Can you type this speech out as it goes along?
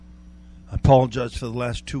I apologize for the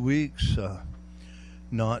last 2 weeks,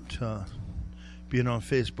 not being on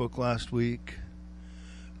Facebook last week.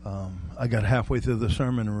 I got halfway through the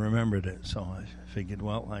sermon and remembered it, so I figured,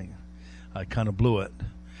 well, I kind of blew it.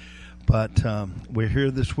 But we're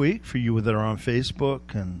here this week for you that are on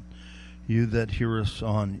Facebook and you that hear us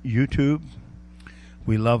on YouTube.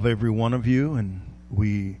 We love every one of you, and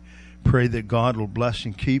we pray that God will bless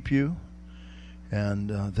and keep you, and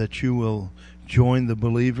that you will join the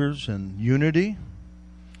believers in unity,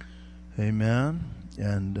 amen,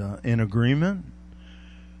 and in agreement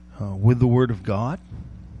with the Word of God,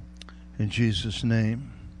 in Jesus'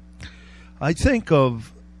 name. I think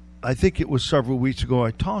it was several weeks ago,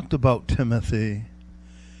 I talked about Timothy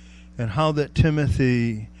and how that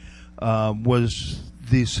Timothy was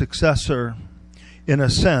the successor, in a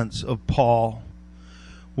sense, of Paul.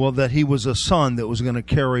 Well, that he was a son that was going to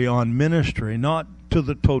carry on ministry, not to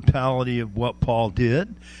the totality of what Paul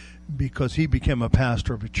did, because he became a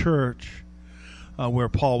pastor of a church where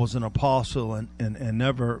Paul was an apostle and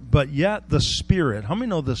never, but yet the Spirit. How many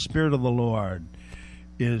know the Spirit of the Lord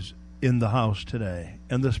is in the house today?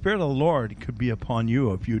 And the Spirit of the Lord could be upon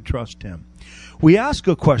you if you trust Him. We ask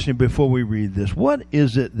a question before we read this. What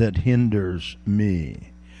is it that hinders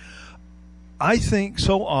me? I think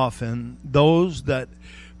so often those that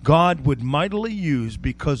God would mightily use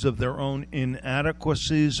because of their own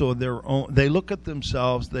inadequacies or they look at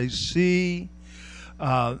themselves, they see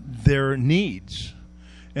their needs,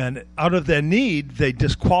 and out of their need, they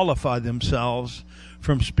disqualify themselves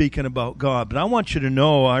from speaking about God. But I want you to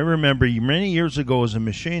know, I remember many years ago as a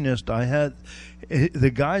machinist,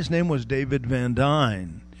 the guy's name was David Van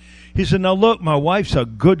Dyne. He said, now look, my wife's a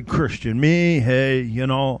good Christian.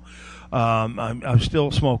 I'm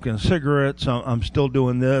still smoking cigarettes. I'm still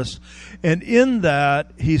doing this. And in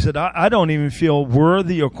that, he said, I don't even feel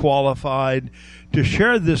worthy or qualified to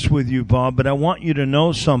share this with you, Bob, but I want you to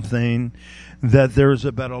know something, that there is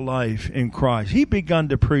a better life in Christ. He began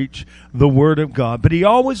to preach the Word of God, but he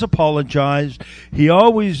always apologized. He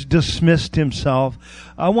always dismissed himself.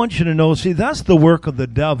 I want you to know, see, that's the work of the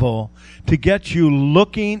devil, to get you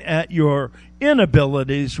looking at your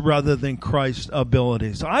inabilities rather than Christ's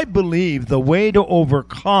abilities. I believe the way to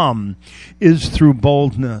overcome is through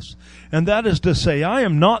boldness. And that is to say, I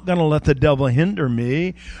am not going to let the devil hinder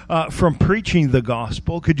me from preaching the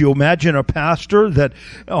gospel. Could you imagine a pastor that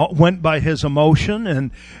went by his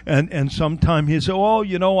emotion and sometime he said,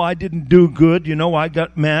 I didn't do good. I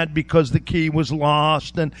got mad because the key was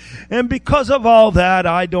lost. And because of all that,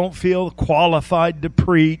 I don't feel qualified to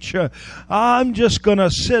preach. I'm just going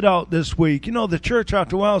to sit out this week. The church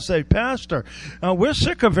after a while say, Pastor, we're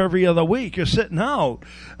sick of every other week. You're sitting out.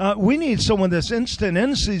 We need someone that's instant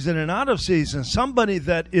in season and out of season, somebody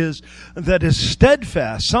that is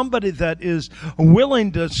steadfast, somebody that is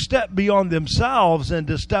willing to step beyond themselves and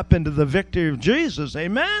to step into the victory of Jesus.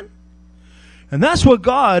 Amen? And that's what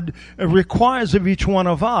God requires of each one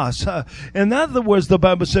of us. In other words, the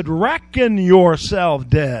Bible said, reckon yourself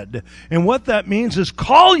dead. And what that means is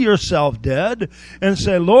call yourself dead and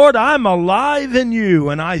say, Lord, I'm alive in you,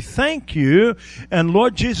 and I thank you. And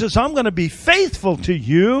Lord Jesus, I'm going to be faithful to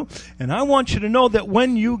you. And I want you to know that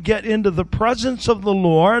when you get into the presence of the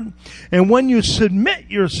Lord, and when you submit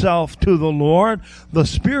yourself to the Lord, the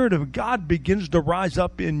Spirit of God begins to rise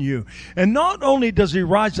up in you. And not only does He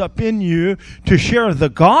rise up in you to share the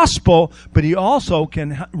gospel, but He also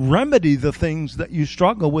can remedy the things that you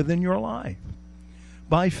struggle with in your life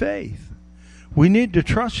by faith. We need to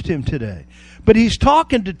trust Him today. But He's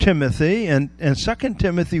talking to Timothy in 2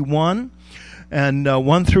 Timothy 1 and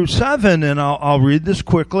 1 through 7, and I'll read this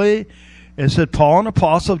quickly. It said, Paul, an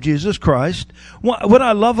apostle of Jesus Christ. What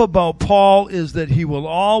I love about Paul is that he will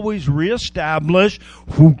always reestablish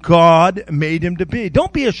who God made him to be.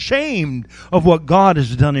 Don't be ashamed of what God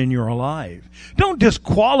has done in your life. Don't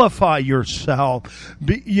disqualify yourself.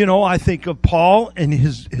 I think of Paul and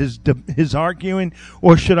his arguing,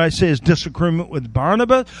 or should I say his disagreement with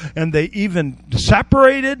Barnabas, and they even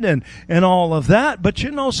separated and all of that. But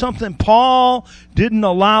you know something? Paul didn't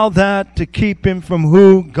allow that to keep him from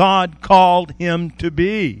who God called him to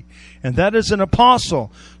be. And that is an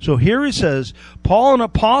apostle. So here he says, Paul, an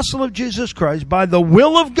apostle of Jesus Christ, by the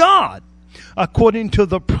will of God, according to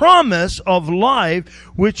the promise of life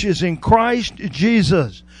which is in Christ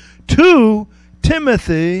Jesus. To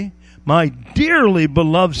Timothy, my dearly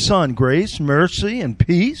beloved son, grace, mercy, and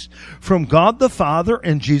peace from God the Father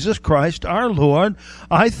and Jesus Christ our Lord.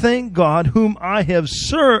 I thank God whom I have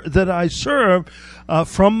served, that I serve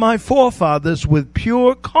from my forefathers with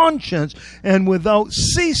pure conscience, and without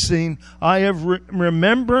ceasing I have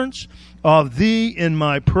remembrance of thee in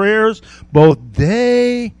my prayers, both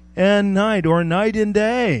day and night, or night and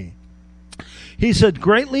day. He said,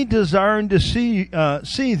 greatly desiring to see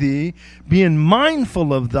thee, being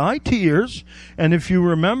mindful of thy tears. And if you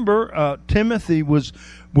remember, Timothy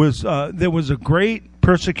there was a great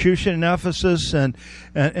persecution in Ephesus, and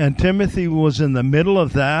Timothy was in the middle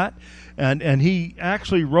of that. And he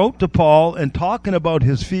actually wrote to Paul and talking about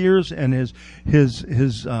his fears and his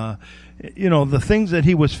the things that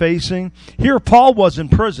he was facing. Here, Paul was in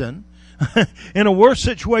prison in a worse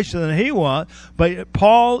situation than he was, but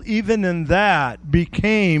Paul, even in that,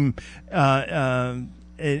 became an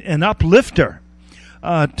uplifter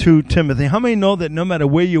to Timothy. How many know that no matter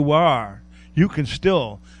where you are, you can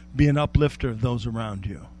still be an uplifter of those around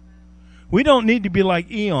you? We don't need to be like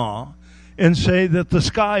Eeyore and say that the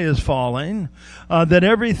sky is falling, that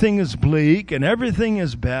everything is bleak and everything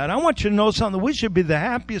is bad. I want you to know something. We should be the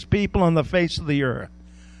happiest people on the face of the earth.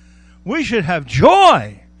 We should have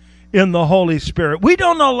joy in the Holy Spirit. We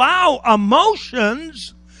don't allow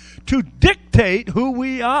emotions to dictate who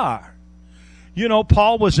we are. You know,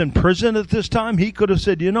 Paul was in prison at this time. He could have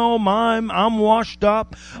said, I'm washed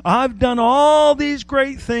up. I've done all these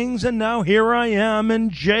great things, and now here I am in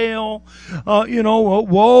jail.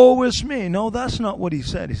 Woe is me. No, that's not what he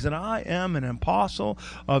said. He said, I am an apostle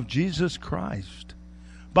of Jesus Christ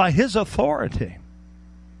by his authority.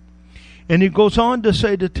 And he goes on to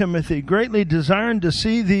say to Timothy, greatly desiring to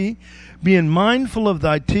see thee, being mindful of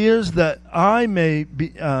thy tears, that I may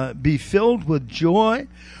be filled with joy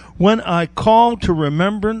when I call to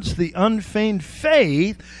remembrance the unfeigned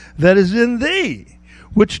faith that is in thee,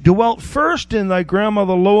 which dwelt first in thy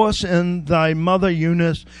grandmother Lois and thy mother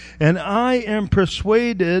Eunice, and I am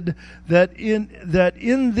persuaded that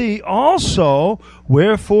in thee also,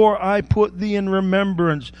 wherefore I put thee in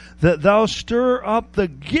remembrance, that thou stir up the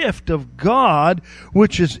gift of God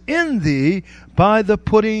which is in thee by the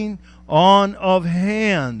putting on of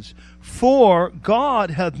hands. For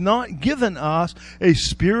God hath not given us a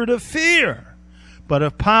spirit of fear, but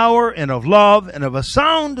of power and of love and of a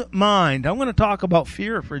sound mind. I'm going to talk about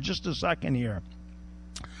fear for just a second here.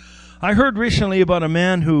 I heard recently about a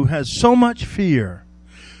man who has so much fear,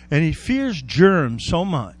 and he fears germs so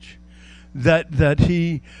much that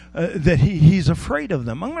he's afraid of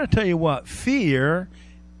them. I'm going to tell you what, fear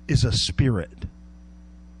is a spirit.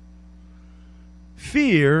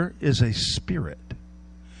 Fear is a spirit.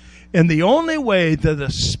 And the only way that the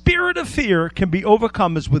spirit of fear can be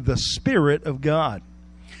overcome is with the Spirit of God.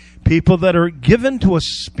 People that are given to a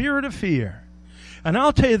spirit of fear. And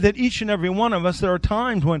I'll tell you that each and every one of us, there are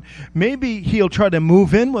times when maybe he'll try to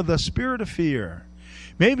move in with a spirit of fear.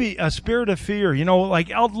 Maybe a spirit of fear,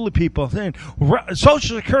 like elderly people saying,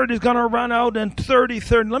 Social Security is going to run out in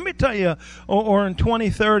 2030. Let me tell you, or in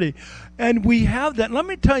 2030. And we have that. Let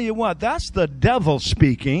me tell you what, that's the devil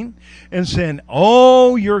speaking and saying,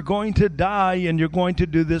 you're going to die and you're going to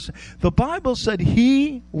do this. The Bible said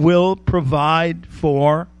he will provide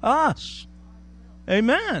for us.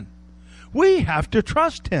 Amen. We have to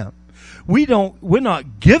trust him. We're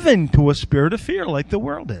not given to a spirit of fear like the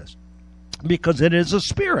world is, because it is a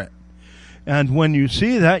spirit. And when you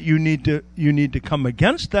see that, you need to come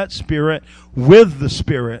against that spirit with the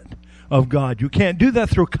Spirit of God. You can't do that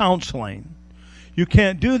through counseling. You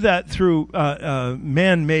can't do that through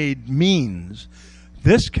man-made means.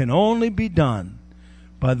 This can only be done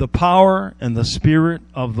by the power and the Spirit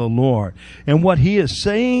of the Lord. And what he is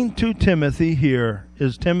saying to Timothy here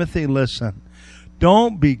is, Timothy, listen,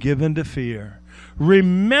 don't be given to fear.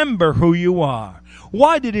 Remember who you are.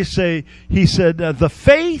 Why did he say? He said, the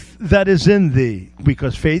faith that is in thee,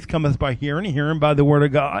 because faith cometh by hearing, and hearing by the word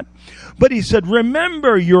of God. But he said,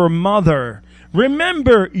 remember your mother.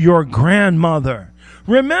 Remember your grandmother.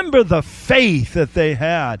 Remember the faith that they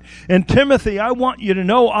had. And Timothy, I want you to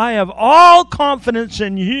know I have all confidence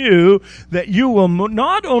in you that you will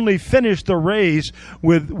not only finish the race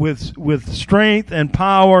with strength and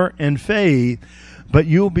power and faith, but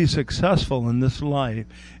you'll be successful in this life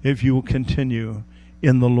if you will continue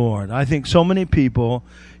in the Lord. I think so many people,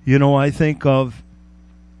 I think of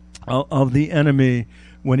the enemy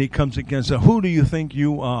when he comes against us. Who do you think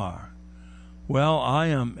you are? Well, I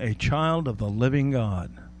am a child of the living God.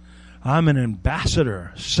 I'm an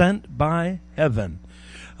ambassador sent by heaven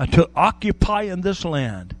to occupy in this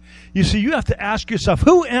land. You see, you have to ask yourself,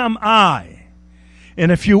 who am I?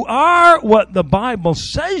 And if you are what the Bible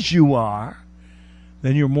says you are,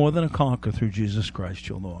 then you're more than a conqueror through Jesus Christ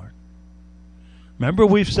your Lord. Remember,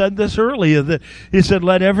 we've said this earlier, that he said,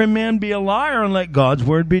 let every man be a liar and let God's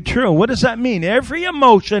word be true. What does that mean? Every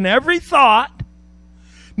emotion, every thought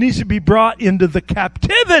needs to be brought into the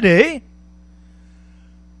captivity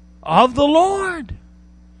of the Lord.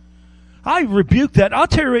 I rebuke that. I'll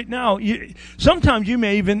tell you right now, sometimes you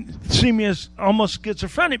may even see me as almost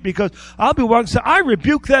schizophrenic because I'll be walking and say, I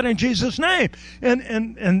rebuke that in Jesus' name.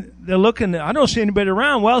 And they're looking, I don't see anybody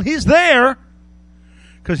around. Well, he's there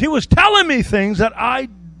because he was telling me things that I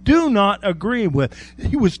do not agree with.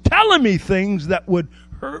 He was telling me things that would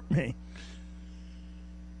hurt me.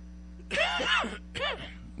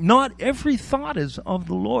 Not every thought is of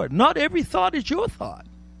the Lord. Not every thought is your thought.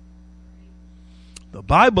 The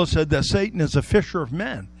Bible said that Satan is a fisher of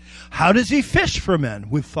men. How does he fish for men?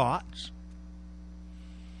 With thoughts.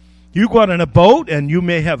 You go out in a boat and you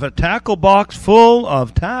may have a tackle box full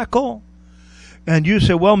of tackle. And you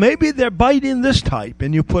say, well, maybe they're biting this type.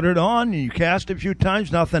 And you put it on and you cast a few times,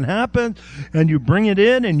 nothing happens. And you bring it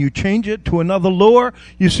in and you change it to another lure.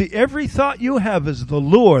 You see, every thought you have is the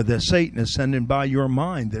lure that Satan is sending by your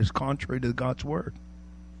mind that is contrary to God's word.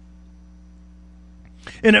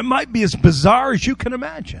 And it might be as bizarre as you can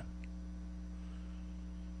imagine.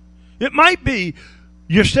 It might be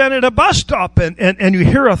you're standing at a bus stop and you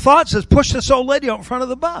hear a thought says, push this old lady out in front of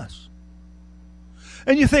the bus.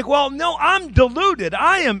 And you think, well, no, I'm deluded.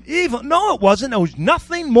 I am evil. No, it wasn't. It was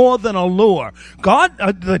nothing more than a lure. God,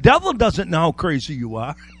 the devil doesn't know how crazy you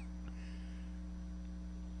are.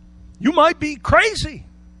 You might be crazy.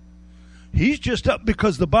 He's just up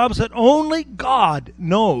because the Bible said only God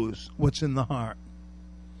knows what's in the heart.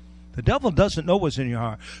 The devil doesn't know what's in your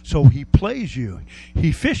heart. So he plays you.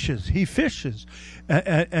 He fishes.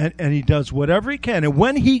 And he does whatever he can. And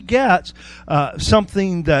when he gets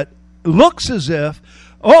something that looks as if,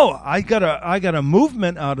 oh, I got a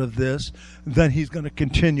movement out of this, then he's going to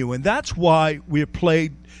continue. And that's why we have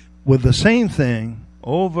played with the same thing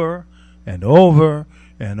over and over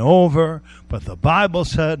and over. But the Bible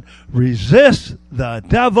said, resist the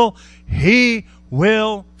devil, he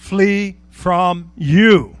will flee from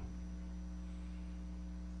you.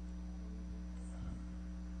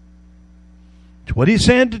 What he's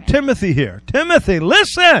saying to Timothy here. Timothy,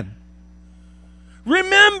 listen.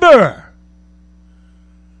 Remember.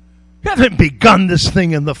 You haven't begun this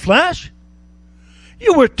thing in the flesh.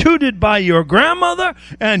 You were tutored by your grandmother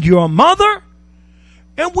and your mother.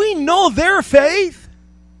 And we know their faith.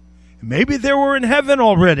 Maybe they were in heaven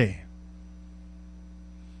already.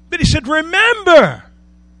 But he said, remember.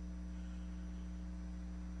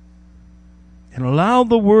 And allow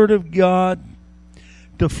the word of God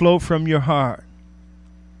to flow from your heart.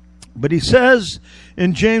 But he says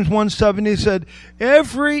in James 1:7, he said,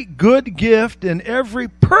 every good gift and every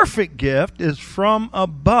perfect gift is from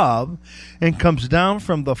above and comes down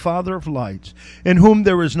from the Father of lights, in whom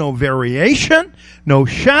there is no variation, no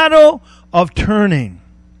shadow of turning.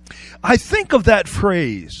 I think of that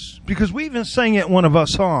phrase because we even sang it in one of our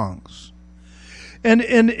songs. And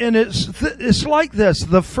it's like this.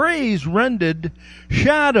 The phrase rendered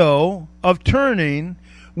shadow of turning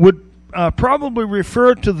would probably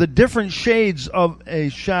refer to the different shades of a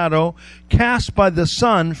shadow cast by the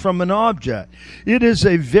sun from an object. It is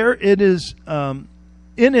in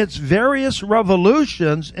its various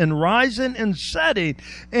revolutions in rising and setting,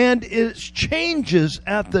 and it changes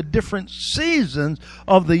at the different seasons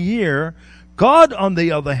of the year. God, on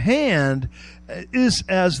the other hand, is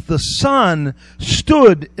as the sun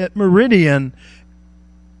stood at meridian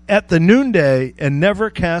at the noonday and never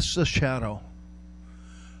casts a shadow.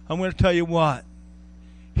 I'm going to tell you what.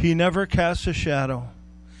 He never casts a shadow.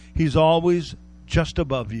 He's always just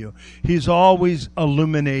above you. He's always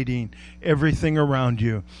illuminating everything around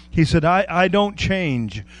you. He said, I don't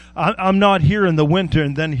change. I'm not here in the winter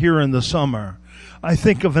and then here in the summer. I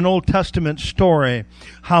think of an Old Testament story,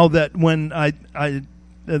 how that when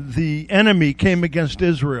the enemy came against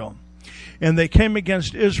Israel, and they came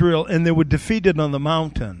against Israel and they were defeated on the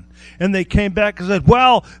mountain. And they came back and said,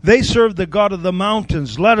 well, they serve the God of the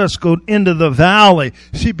mountains. Let us go into the valley.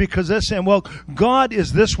 See, because they're saying, well, God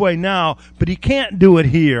is this way now, but he can't do it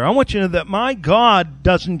here. I want you to know that my God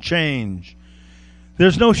doesn't change.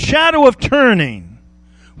 There's no shadow of turning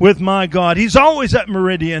with my God. He's always at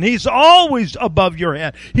meridian. He's always above your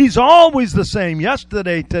head. He's always the same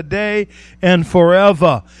yesterday, today, and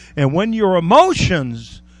forever. And when your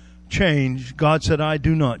emotions change, God said, I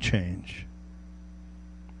do not change.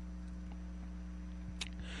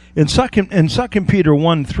 In 2 Peter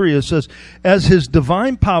 1:3, it says, as his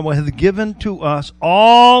divine power hath given to us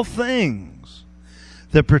all things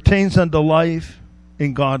that pertains unto life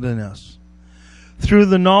and godliness, through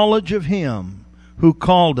the knowledge of him who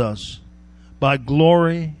called us by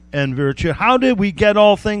glory and virtue. How did we get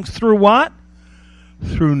all things? Through what?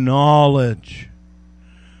 Through knowledge.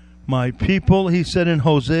 My people, he said in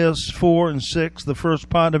Hosea 4 and 6, the first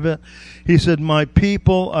part of it, he said, my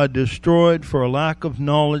people are destroyed for a lack of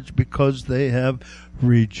knowledge because they have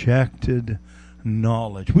rejected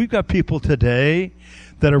knowledge. We've got people today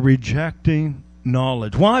that are rejecting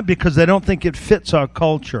knowledge. Why? Because they don't think it fits our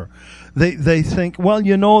culture. They think,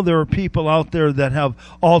 well, there are people out there that have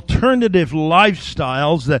alternative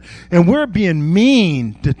lifestyles and we're being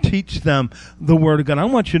mean to teach them the Word of God. I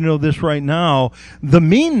want you to know this right now. The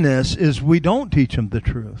meanness is we don't teach them the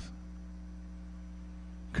truth.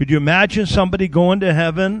 Could you imagine somebody going to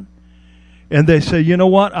heaven and they say, you know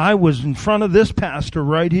what? I was in front of this pastor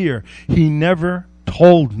right here. He never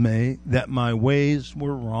told me that my ways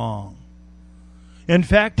were wrong. In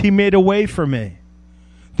fact, he made a way for me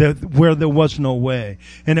where there was no way.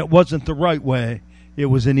 And it wasn't the right way. It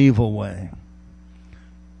was an evil way.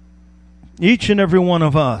 Each and every one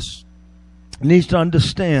of us needs to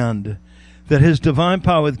understand that His divine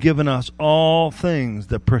power hath given us all things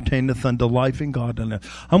that pertaineth unto life and godliness.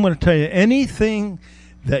 I'm going to tell you, anything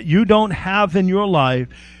that you don't have in your life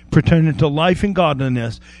pertaining to life and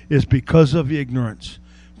godliness is because of ignorance.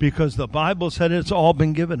 Because the Bible said it's all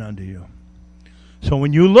been given unto you. So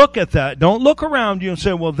when you look at that, don't look around you and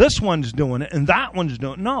say, well, this one's doing it and that one's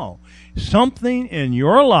doing it. No. Something in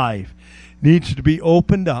your life needs to be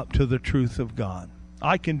opened up to the truth of God.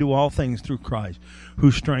 I can do all things through Christ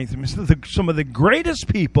who strengthens me. Some of the greatest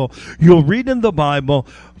people you'll read in the Bible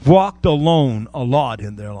walked alone a lot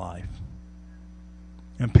in their life.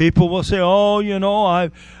 And people will say, oh,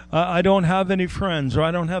 I don't have any friends, or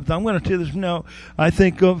I don't have... I'm going to tell you this now. I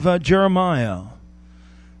think of Jeremiah.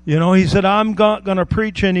 He said, I'm not going to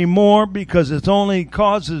preach anymore because it only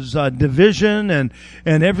causes division and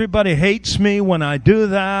everybody hates me when I do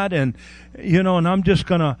that. And I'm just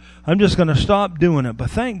going to stop doing it. But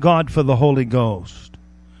thank God for the Holy Ghost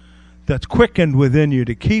that's quickened within you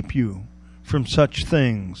to keep you from such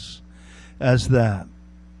things as that.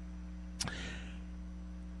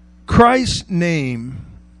 Christ came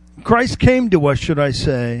to us, should I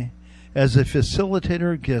say, as a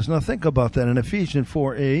facilitator of gifts. Now think about that. In Ephesians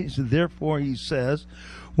 4:8, therefore he says,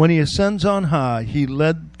 when he ascends on high, he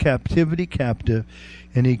led captivity captive,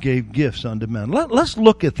 and he gave gifts unto men. Let's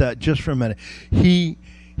look at that just for a minute. He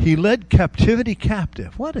led captivity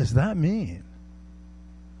captive. What does that mean?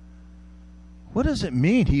 What does it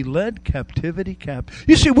mean? He led captivity captive.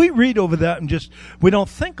 You see, we read over that and we don't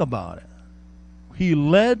think about it. He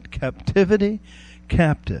led captivity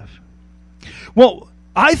captive. Well,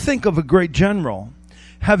 I think of a great general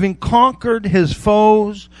having conquered his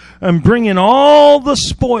foes and bringing all the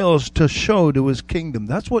spoils to show to his kingdom.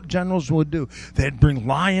 That's what generals would do. They'd bring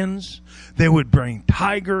lions, they would bring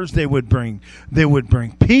tigers, they would bring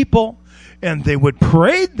people, and they would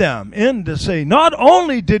parade them in to say, not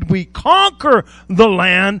only did we conquer the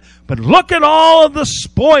land, but look at all of the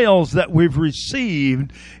spoils that we've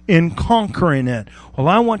received in conquering it. Well,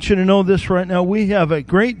 I want you to know this right now. We have a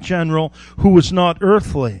great general who was not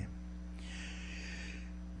earthly,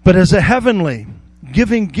 but as a heavenly,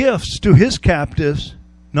 giving gifts to his captives,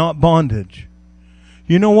 not bondage.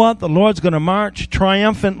 You know what? The Lord's going to march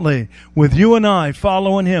triumphantly with you and I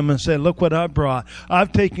following him and say, look what I brought.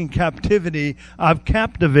 I've taken captivity, I've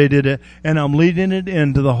captivated it, and I'm leading it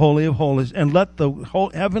into the Holy of Holies. And let the whole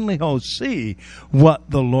heavenly host see what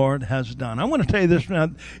the Lord has done. I want to tell you this now.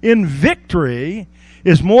 In victory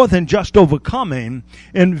is more than just overcoming.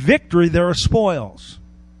 In victory, there are spoils.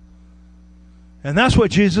 And that's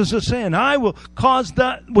what Jesus is saying. I will cause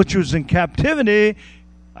that which was in captivity,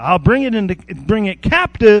 I'll bring it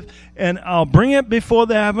captive, and I'll bring it before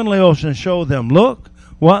the heavenly host and show them, look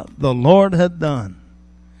what the Lord had done.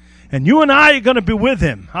 And you and I are going to be with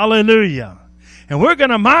him. Hallelujah. And we're going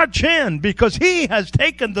to march in because he has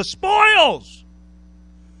taken the spoils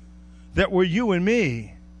that were you and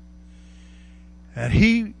me, and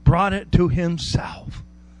he brought it to himself.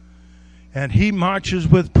 And he marches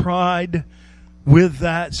with pride with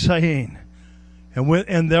that saying.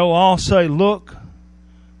 And they'll all say, look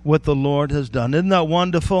what the Lord has done. Isn't that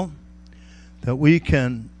wonderful that we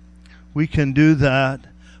can do that?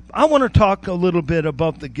 I want to talk a little bit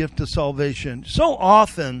about the gift of salvation. So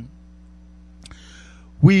often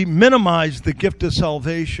we minimize the gift of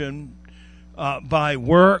salvation by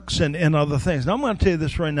works and other things. Now I'm going to tell you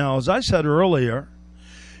this right now. As I said earlier,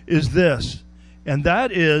 is this, and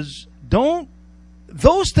that is,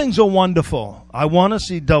 those things are wonderful. I want to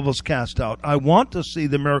see devils cast out. I want to see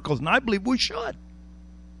the miracles, and I believe we should.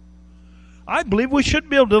 I believe we should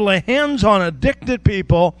be able to lay hands on addicted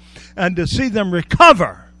people and to see them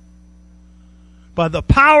recover by the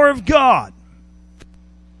power of God.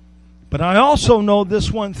 But I also know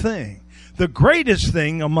this one thing, The greatest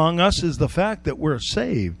thing among us is the fact that we're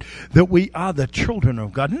saved, that we are the children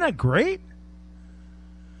of God. Isn't that great?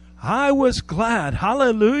 I was glad,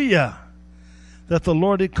 hallelujah, that the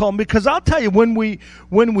Lord had called me. Because I'll tell you, when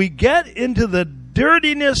we get into the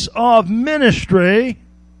dirtiness of ministry,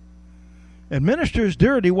 and ministry is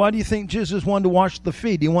dirty, why do you think Jesus wanted to wash the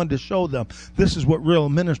feet? He wanted to show them, this is what real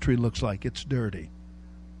ministry looks like. It's dirty.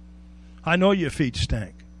 I know your feet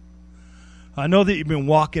stink. I know that you've been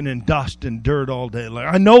walking in dust and dirt all day.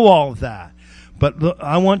 I know all of that. But look,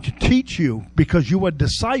 I want to teach you because you are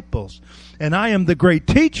disciples. And I am the great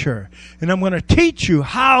teacher. And I'm going to teach you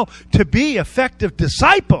how to be effective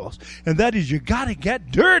disciples. And that is, you got to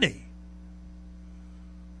get dirty.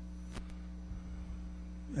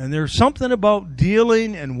 And there's something about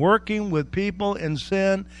dealing and working with people in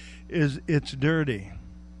sin it's dirty.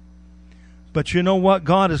 But you know what?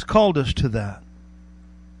 God has called us to that.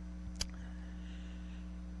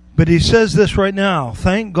 But he says this right now,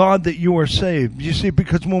 thank God that you are saved. You see,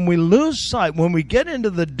 because when we lose sight, when we get into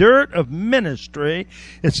the dirt of ministry,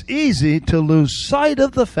 it's easy to lose sight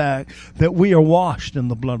of the fact that we are washed in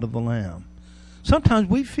the blood of the Lamb. Sometimes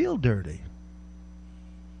we feel dirty.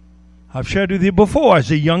 I've shared with you before,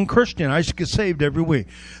 as a young Christian, I used to get saved every week.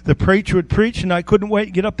 The preacher would preach, and I couldn't wait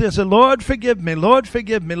to get up there and say, Lord, forgive me, Lord,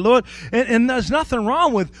 forgive me, Lord. And there's nothing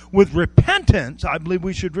wrong with repentance. I believe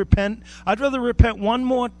we should repent. I'd rather repent one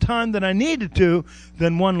more time than I needed to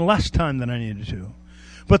than one less time than I needed to.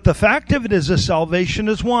 But the fact of it is, the salvation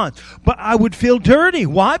is once. But I would feel dirty.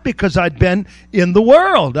 Why? Because I'd been in the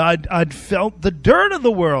world. I'd felt the dirt of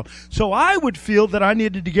the world. So I would feel that I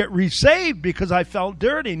needed to get resaved because I felt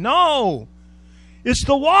dirty. No. It's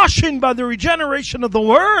the washing by the regeneration of the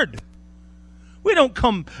Word. We don't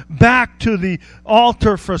come back to the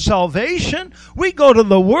altar for salvation. We go to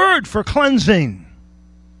the Word for cleansing.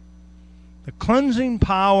 The cleansing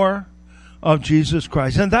power of Jesus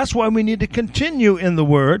Christ. And that's why we need to continue in the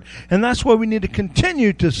Word. And that's why we need to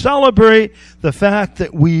continue to celebrate the fact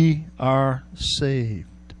that we are saved.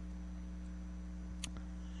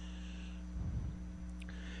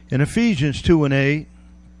 In Ephesians 2 and 8,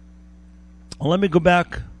 let me go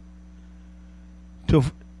back to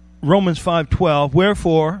Romans 5:12.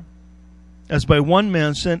 Wherefore, as by one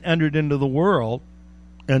man sin entered into the world,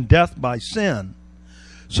 and death by sin,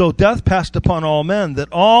 so death passed upon all men, that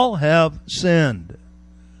all have sinned.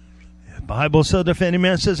 The Bible said, if any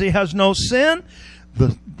man says he has no sin,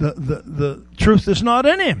 the truth is not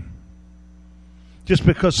in him. Just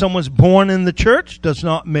because someone's born in the church does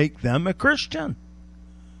not make them a Christian.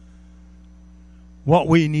 What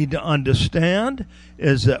we need to understand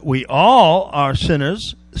is that we all are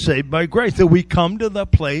sinners saved by grace. That we come to the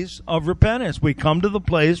place of repentance. We come to the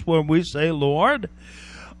place where we say, Lord,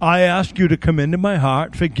 I ask you to come into my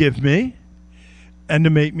heart, forgive me, and to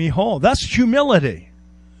make me whole. That's humility.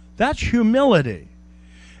 That's humility.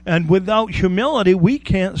 And without humility, we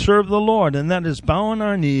can't serve the Lord. And that is bowing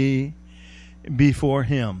our knee before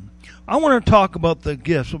Him. I want to talk about the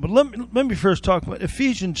gifts, but let me first talk about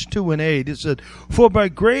Ephesians 2 and 8. It said, for by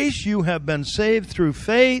grace you have been saved through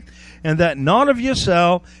faith, and that not of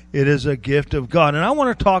yourself, it is a gift of God. And I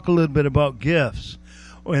want to talk a little bit about gifts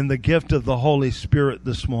and the gift of the Holy Spirit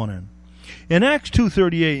this morning. In Acts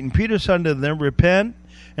 2:38, and Peter said unto them, repent,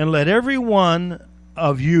 and let every one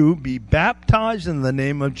of you be baptized in the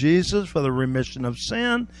name of Jesus for the remission of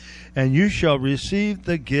sin, and you shall receive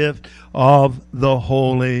the gift of the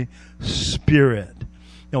Holy Spirit.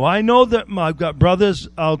 Now, I know that I've got brothers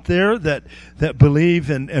out there that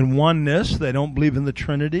believe in oneness. They don't believe in the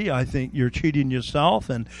Trinity. I think you're cheating yourself,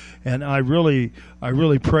 and I really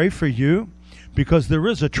pray for you, because there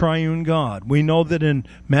is a triune God. We know that in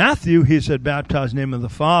Matthew, he said, baptize in the name of the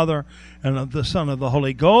Father and of the Son of the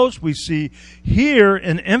Holy Ghost. We see here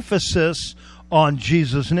an emphasis on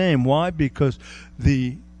Jesus' name. Why? Because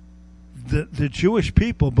the Jewish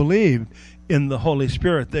people believed in the Holy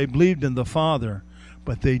Spirit. They believed in the Father,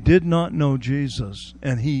 but they did not know Jesus.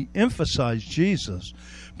 And he emphasized Jesus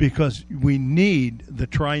because we need the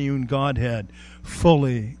triune Godhead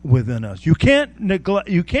fully within us. You can't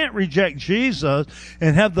reject Jesus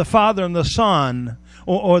and have the Father and the Son,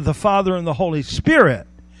 or the Father and the Holy Spirit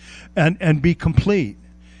and be complete.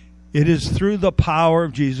 It is through the power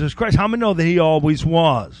of Jesus Christ. How many know that he always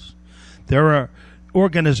was? There are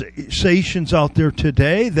organizations out there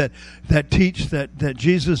today that teach that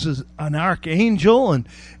Jesus is an archangel,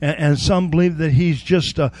 and some believe that he's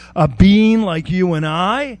just a being like you and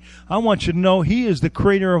I. I want you to know he is the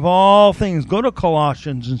creator of all things. Go to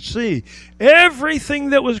Colossians and see.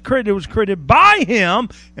 Everything that was created by him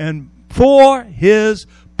and for his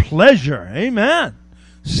pleasure. Amen.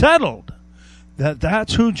 Settled.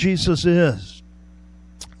 That's who Jesus is.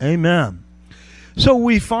 Amen. So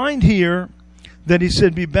we find here that he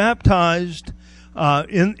said, be baptized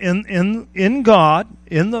in God,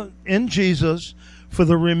 in Jesus, for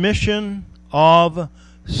the remission of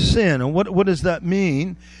sin. And what does that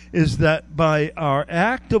mean? Is that by our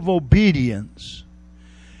act of obedience.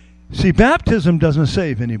 See, baptism doesn't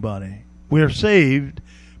save anybody. We're saved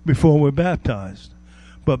before we're baptized.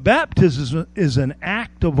 But baptism is an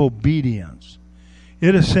act of obedience.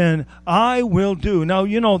 It is saying, I will do. Now,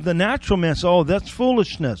 the natural man says, oh, that's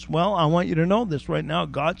foolishness. Well, I want you to know this right now.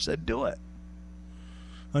 God said, do it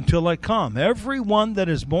until I come. Everyone that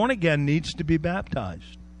is born again needs to be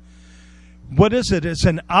baptized. What is it? It's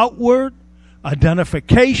an outward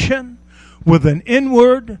identification with an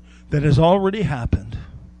inward that has already happened.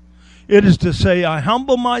 It is to say, I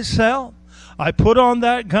humble myself, I put on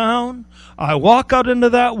that gown, I walk out into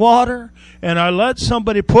that water, and I let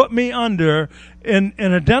somebody put me under in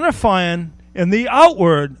identifying in the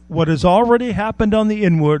outward what has already happened on the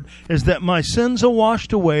inward is that my sins are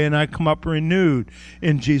washed away and I come up renewed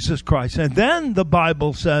in Jesus Christ. And then the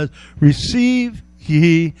Bible says, receive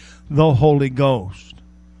ye the Holy Ghost.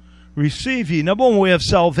 Receive ye. Number one, we have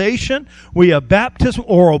salvation, we have baptism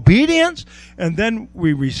or obedience, and then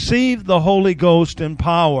we receive the Holy Ghost in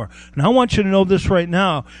power. And I want you to know this right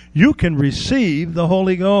now. You can receive the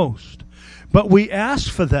Holy Ghost. But we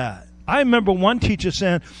ask for that. I remember one teacher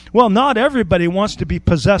saying, well, not everybody wants to be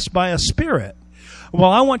possessed by a spirit. Well,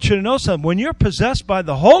 I want you to know something. When you're possessed by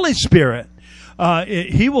the Holy Spirit,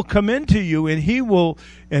 He will come into you and He will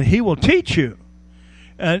teach you.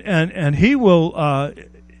 And He will,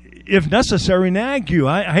 if necessary, nag you.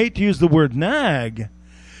 I hate to use the word nag.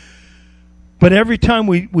 But every time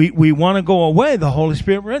we want to go away, the Holy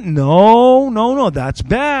Spirit, no, that's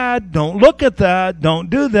bad. Don't look at that.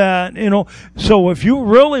 Don't do that. So if you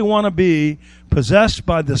really want to be possessed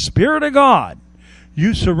by the Spirit of God,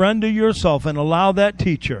 you surrender yourself and allow that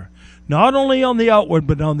teacher, not only on the outward,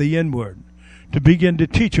 but on the inward, to begin to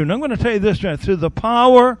teach you. And I'm going to tell you this, right, through the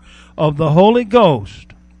power of the Holy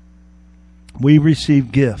Ghost, we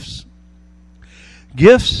receive gifts.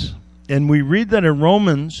 Gifts, and we read that in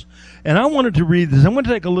Romans. And I wanted to read this. I'm going to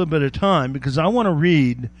take a little bit of time because I want to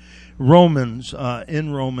read Romans,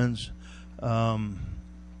 in Romans. Let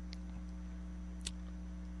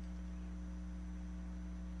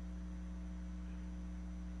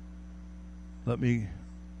me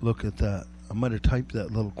look at that. I might have typed that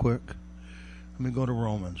a little quick. Let me go to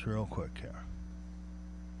Romans real quick here.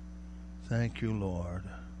 Thank you, Lord.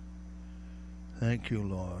 Thank you,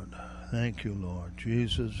 Lord. Thank you, Lord.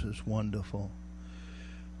 Jesus is wonderful.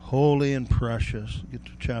 Holy and precious. Get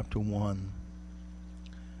to chapter 1.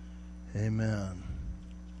 Amen.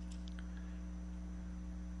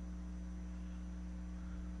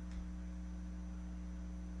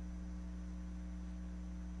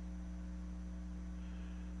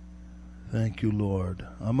 Thank you, Lord.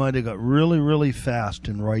 I might have got really, really fast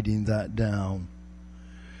in writing that down.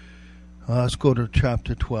 Let's go to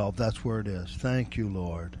chapter 12. That's where it is. Thank you,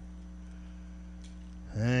 Lord.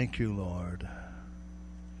 Thank you, Lord.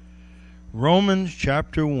 Romans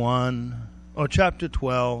chapter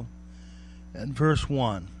 12 and verse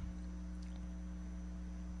 1.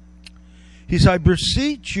 He said, I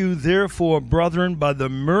beseech you therefore, brethren, by the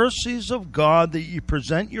mercies of God, that ye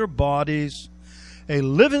present your bodies a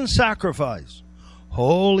living sacrifice,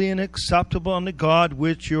 holy and acceptable unto God,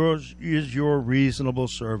 which is your reasonable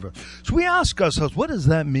service. So we ask ourselves, what does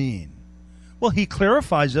that mean? Well, he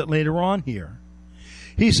clarifies it later on here.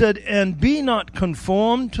 He said, and be not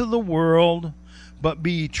conformed to the world, but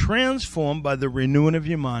be transformed by the renewing of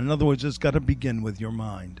your mind. In other words, it's got to begin with your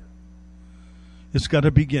mind. It's got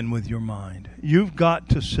to begin with your mind. You've got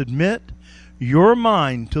to submit your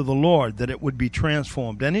mind to the Lord that it would be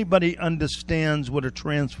transformed. Anybody understands what a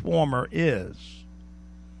transformer is?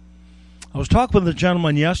 I was talking with a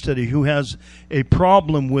gentleman yesterday who has a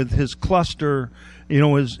problem with his cluster. He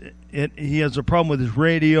has a problem with his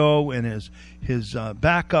radio and his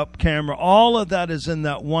backup camera. All of that is in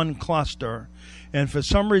that one cluster, and for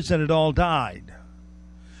some reason it all died.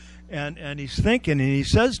 And he's thinking, and he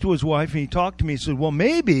says to his wife, and he talked to me, he said, well,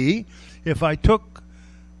 maybe if I took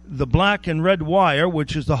the black and red wire,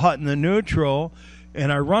 which is the hot and the neutral,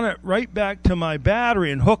 and I run it right back to my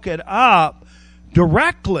battery and hook it up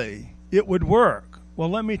directly, it would work. Well,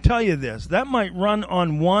 let me tell you this. That might run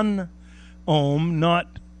on 1 ohm,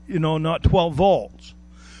 not 12 volts.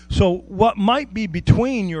 So what might be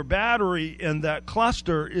between your battery and that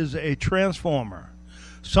cluster is a transformer.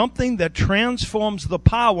 Something that transforms the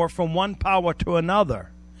power from one power to another.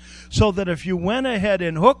 so that if you went ahead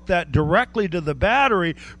and hooked that directly to the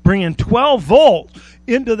battery, bringing 12 volts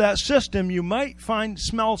into that system, you might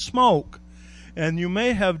smell smoke, and you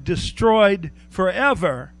may have destroyed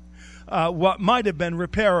forever what might have been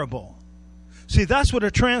repairable. See, that's what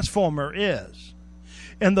a transformer is.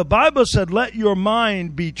 And the Bible said, let your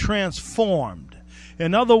mind be transformed.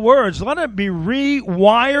 In other words, let it be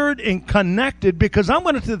rewired and connected, because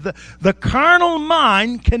the carnal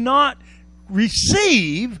mind cannot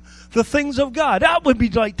receive the things of God. That would be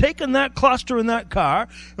like taking that cluster in that car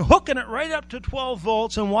and hooking it right up to 12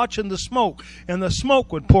 volts and watching the smoke, and the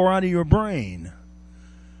smoke would pour out of your brain.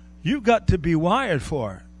 You've got to be wired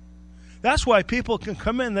for it. That's why people can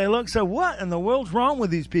come in, they look and say, what in the world's wrong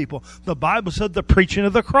with these people? The Bible said the preaching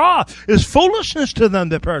of the cross is foolishness to them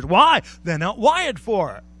that perish. Why? They're not wired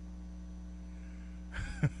for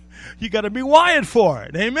it. You got to be wired for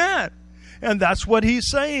it. Amen. And that's what he's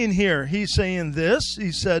saying here. He's saying this.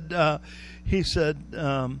 He said,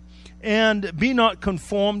 and be not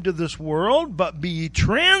conformed to this world, but be ye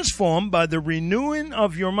transformed by the renewing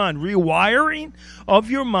of your mind, rewiring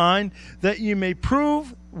of your mind, that you may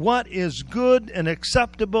prove what is good and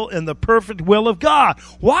acceptable in the perfect will of God.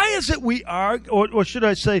 Why is it we argue, or should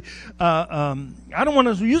I say, I don't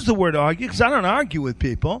want to use the word argue, because I don't argue with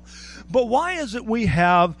people, but why is it we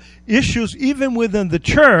have issues even within the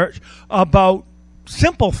church about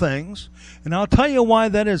simple things? And I'll tell you why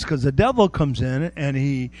that is, because the devil comes in and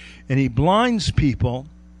he blinds people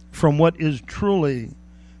from what is truly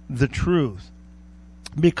the truth.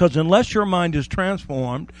 Because unless your mind is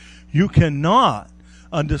transformed, you cannot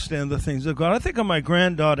understand the things of God. I think of my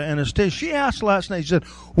granddaughter Anastasia. She asked last night, she said,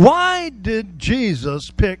 why did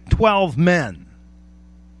Jesus pick 12 men?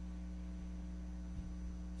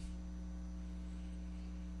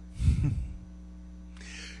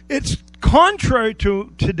 It's contrary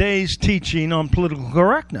to today's teaching on political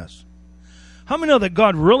correctness. How many know that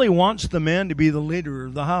God really wants the man to be the leader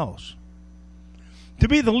of the house? To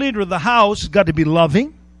be the leader of the house, he's got to be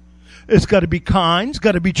loving. It's got to be kind. It's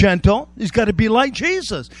got to be gentle. He's got to be like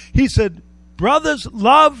Jesus. He said, brothers,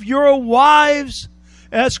 love your wives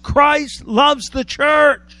as Christ loves the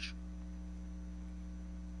church.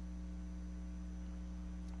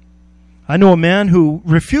 I know a man who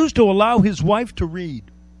refused to allow his wife to read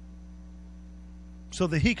so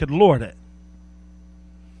that he could lord it.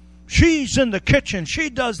 She's in the kitchen. She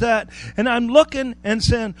does that. And I'm looking and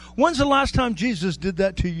saying, when's the last time Jesus did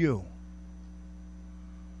that to you?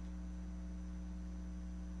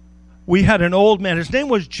 We had an old man. His name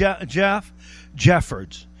was Jeff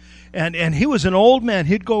Jeffords. And he was an old man.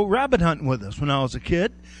 He'd go rabbit hunting with us when I was a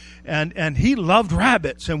kid. And he loved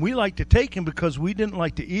rabbits. And we liked to take him because we didn't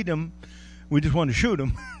like to eat them. We just wanted to shoot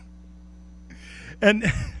them. And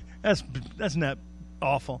that's not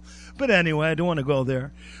awful. But anyway, I don't want to go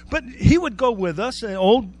there. But he would go with us, and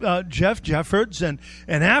old Jeff Jeffords, and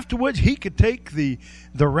afterwards he could take the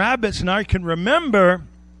rabbits. And I can remember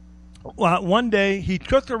one day he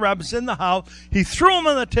took the rabbits in the house, he threw them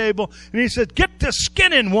on the table, and he said, "Get the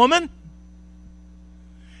skin in, woman."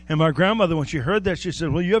 And my grandmother, when she heard that, she said,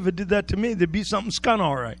 "Well, you ever did that to me, there'd be something skun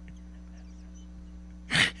all right."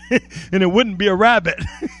 And it wouldn't be a rabbit.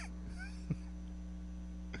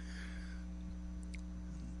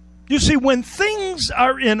 You see, when things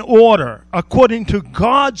are in order according to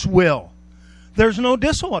God's will, there's no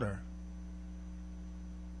disorder.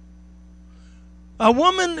 A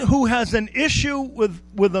woman who has an issue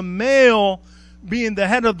with a male being the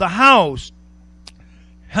head of the house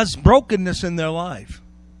has brokenness in their life.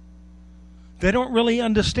 They don't really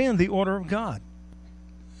understand the order of God.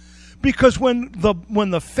 Because when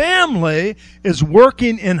the family is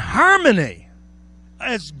working in harmony,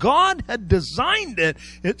 as God had designed it,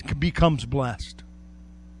 it becomes blessed.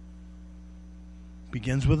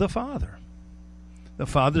 Begins with the father. The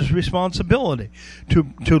father's responsibility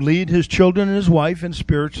to lead his children and his wife in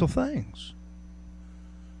spiritual things.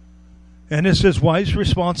 And it's his wife's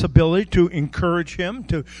responsibility to encourage him,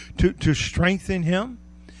 to strengthen him,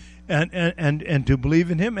 and to believe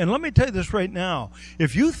in him. And let me tell you this right now.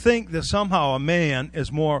 If you think that somehow a man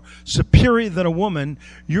is more superior than a woman,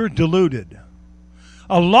 you're deluded.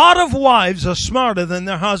 A lot of wives are smarter than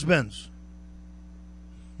their husbands.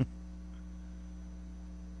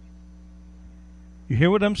 You hear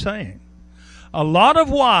what I'm saying? A lot of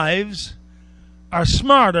wives are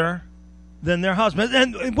smarter than their husbands.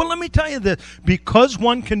 And well, let me tell you this. Because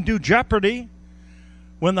one can do Jeopardy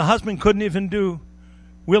when the husband couldn't even do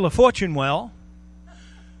Wheel of Fortune well,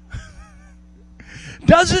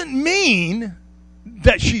 doesn't mean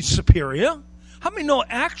that she's superior. How many know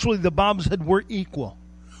actually the Bible said we're equal?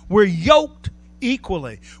 We're yoked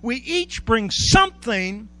equally. We each bring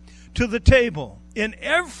something to the table. In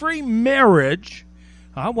every marriage,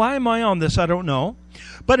 why am I on this? I don't know.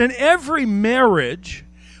 But in every marriage,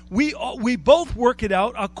 we both work it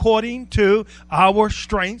out according to our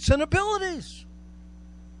strengths and abilities.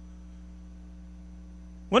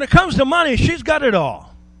 When it comes to money, she's got it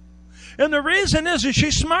all. And the reason is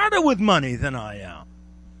she's smarter with money than I am.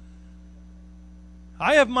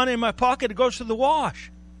 I have money in my pocket that goes to the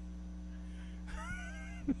wash.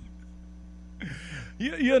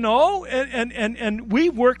 You know, and we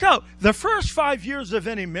worked out. The first 5 years of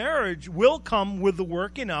any marriage will come with the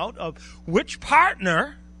working out of which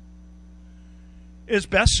partner is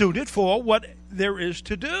best suited for what there is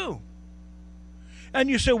to do. And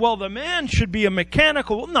you say, well, the man should be a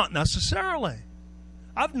mechanical. Well, not necessarily.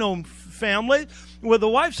 I've known families where the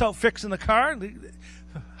wife's out fixing the car, the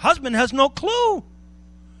husband has no clue.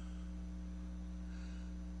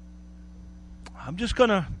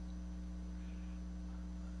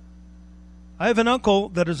 I have an uncle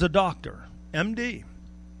that is a doctor, MD.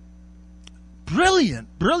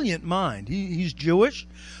 Brilliant mind. He's Jewish.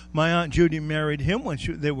 My Aunt Judy married him when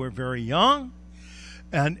they were very young.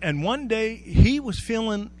 And one day he was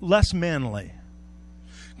feeling less manly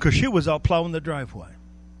because she was out plowing the driveway.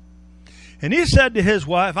 And he said to his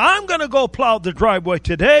wife, I'm going to go plow the driveway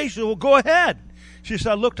today. She said, well, go ahead. She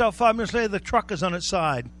said, I looked out 5 minutes later, the truck is on its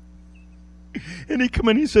side. And he come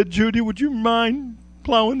in, he said, Judy, would you mind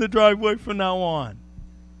plowing the driveway from now on?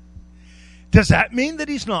 Does that mean that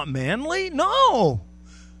he's not manly? No,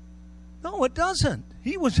 it doesn't.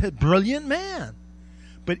 He was a brilliant man.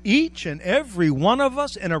 But each and every one of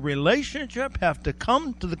us in a relationship have to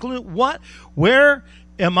come to the conclusion, where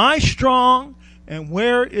am I strong and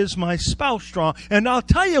where is my spouse strong? And I'll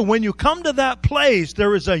tell you, when you come to that place,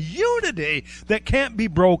 there is a unity that can't be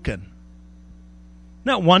broken. Isn't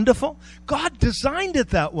that wonderful? God designed it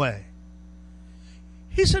that way.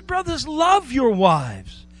 He said, brothers, love your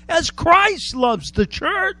wives as Christ loves the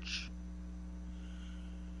church.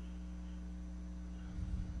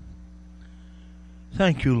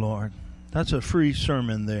 Thank you, Lord. That's a free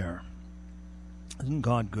sermon there. Isn't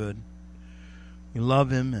God good? We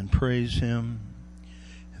love him and praise him,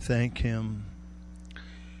 thank him.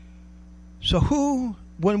 So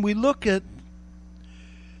when we look at,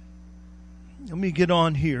 let me get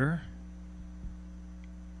on here.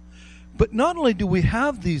 But not only do we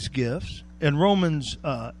have these gifts, in Romans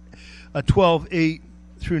 12:8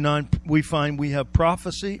 through 9, we find we have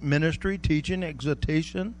prophecy, ministry, teaching,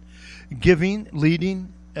 exhortation, giving,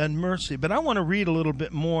 leading, and mercy. But I want to read a little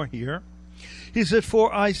bit more here. He said,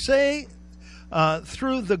 for I say,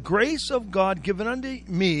 through the grace of God given unto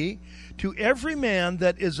me, to every man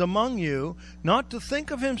that is among you, not to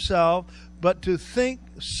think of himself, but to think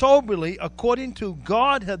soberly, according to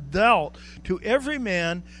God hath dealt to every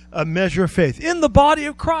man a measure of faith. In the body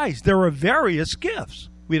of Christ, there are various gifts.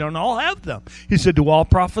 We don't all have them. He said, do all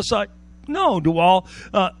prophesy? No. Do all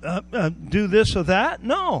do this or that?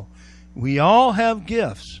 No. We all have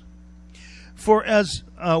gifts. For as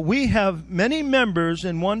we have many members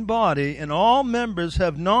in one body, and all members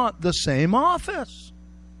have not the same office.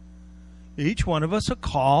 Each one of us are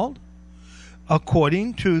called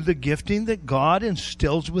according to the gifting that God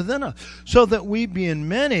instills within us, so that we, being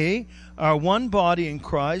many, are one body in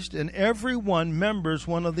Christ, and every one members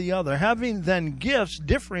one of the other, having then gifts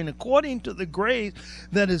differing according to the grace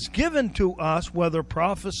that is given to us, whether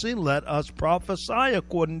prophecy, let us prophesy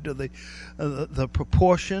according to the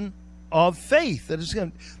proportion of faith that is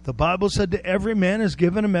given. The Bible said to every man is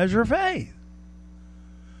given a measure of faith.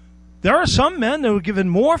 There are some men that were given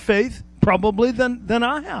more faith probably than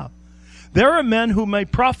I have. There are men who may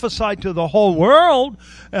prophesy to the whole world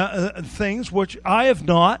things which I have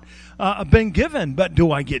not been given. But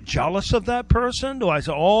do I get jealous of that person? Do I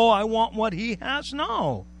say, oh, I want what he has?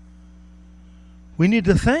 No. We need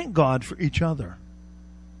to thank God for each other.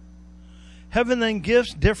 Having then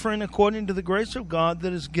gifts differing according to the grace of God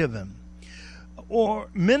that is given. Or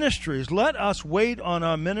ministries, let us wait on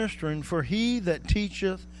our ministering, for he that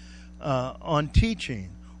teacheth on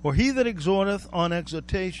teaching, or he that exhorteth on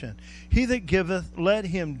exhortation. He that giveth, let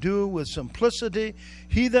him do with simplicity.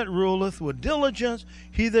 He that ruleth with diligence.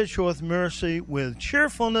 He that showeth mercy with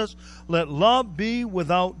cheerfulness. Let love be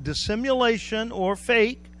without dissimulation or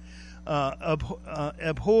fake.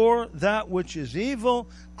 Abhor that which is evil.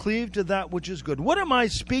 Cleave to that which is good. What am I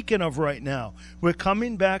speaking of right now? We're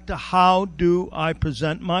coming back to how do I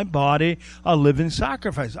present my body a living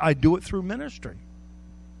sacrifice? I do it through ministry.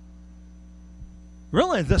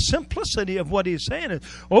 Really, the simplicity of what he's saying is,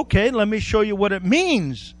 okay, let me show you what it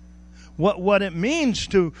means what it means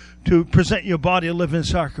to present your body a living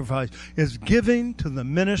sacrifice is giving to the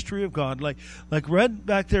ministry of God. Like Red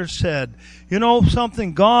back there said, you know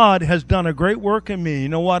something, God has done a great work in me. You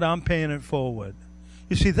know what? I'm paying it forward.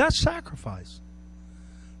 You see, that's sacrifice.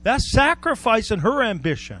 That's sacrifice in her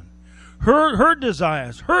ambition, her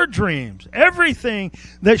desires, her dreams, everything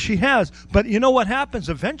that she has. But you know what happens?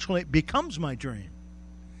 Eventually it becomes my dream.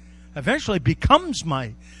 Eventually it becomes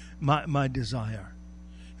my desire.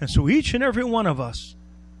 And so each and every one of us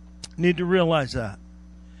need to realize that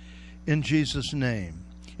in Jesus' name.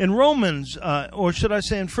 In Romans, or should I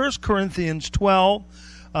say in 1 Corinthians 12,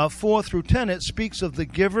 4 through 10, it speaks of the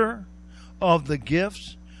giver of the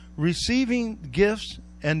gifts, receiving gifts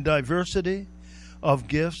and diversity of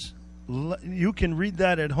gifts. You can read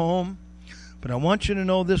that at home. But I want you to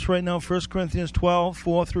know this right now, 1 Corinthians 12,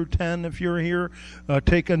 4 through 10. If you're here,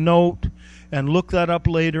 take a note and look that up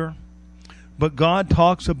later. But God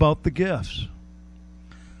talks about the gifts.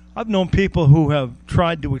 I've known people who have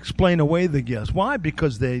tried to explain away the gifts. Why?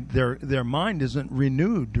 Because their mind isn't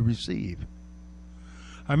renewed to receive.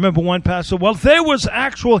 I remember one pastor, well, if there was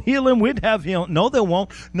actual healing, we'd have healing. No, there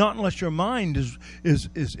won't. Not unless your mind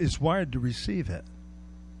is wired to receive it.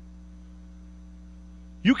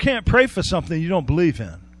 You can't pray for something you don't believe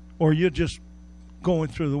in, or you're just going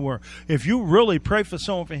through the word. If you really pray for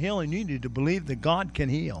someone for healing, you need to believe that God can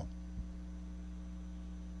heal.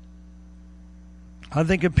 I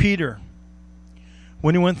think of Peter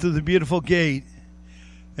when he went through the beautiful gate,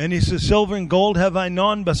 and he says, silver and gold have I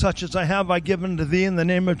none, but such as I have I given to thee in the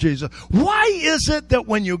name of Jesus. Why is it that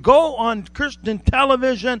when you go on Christian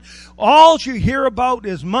television, all you hear about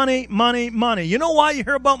is money, money, money? You know why you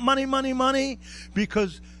hear about money, money, money?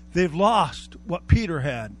 Because they've lost what Peter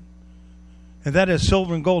had. And that is,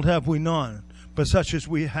 silver and gold have we none, but such as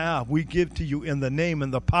we have, we give to you in the name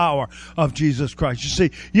and the power of Jesus Christ. You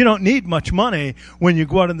see, you don't need much money when you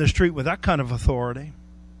go out in the street with that kind of authority.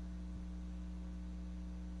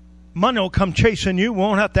 Money will come chasing you.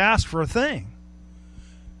 Won't have to ask for a thing.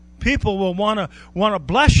 People will want to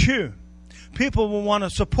bless you. People will want to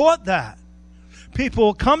support that. People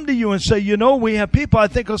will come to you and say, you know, we have people. I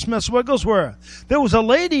think of Smith Wigglesworth. There was a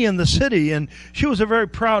lady in the city, and she was a very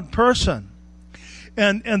proud person.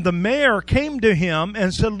 And the mayor came to him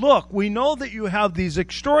and said, look, we know that you have these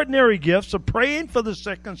extraordinary gifts of praying for the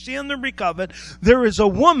sick and seeing them recovered. There is a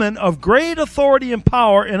woman of great authority and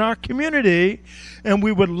power in our community, and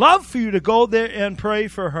we would love for you to go there and pray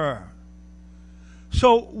for her.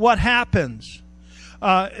 So what happens?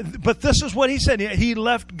 But this is what he said. He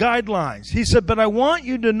left guidelines. He said, but I want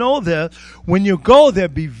you to know this. When you go there,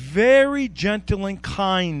 be very gentle and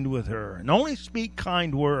kind with her, and only speak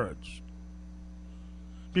kind words.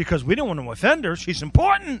 Because we don't want to offend her. She's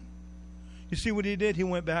important. You see what he did? He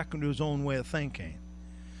went back into his own way of thinking.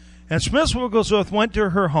 And Smith Wigglesworth went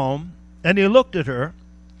to her home, and he looked at her.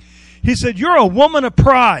 He said, you're a woman of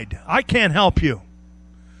pride. I can't help you.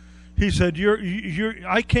 He said,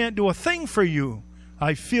 I can't do a thing for you.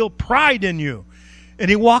 I feel pride in you. And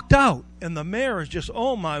he walked out. And the mayor is just,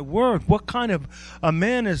 oh my word, what kind of a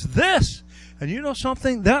man is this? And you know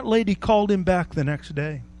something? That lady called him back the next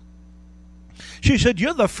day. She said,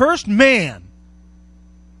 you're the first man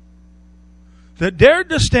that dared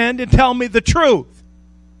to stand and tell me the truth.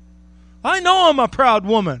 I know I'm a proud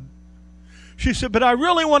woman. She said, but I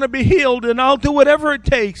really want to be healed, and I'll do whatever it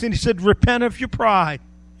takes. And he said, repent of your pride.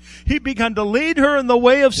 He began to lead her in the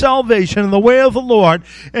way of salvation, in the way of the Lord,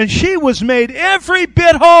 and she was made every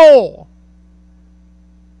bit whole.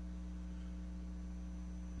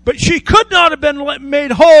 But she could not have been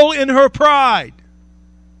made whole in her pride.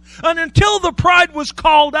 And until the pride was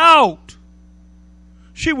called out,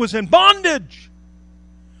 she was in bondage.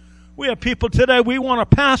 We have people today, we want a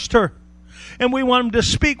pastor, and we want them to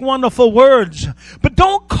speak wonderful words. But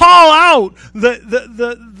don't call out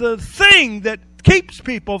the thing that keeps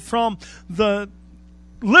people from the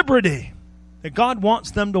liberty that God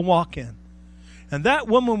wants them to walk in. And that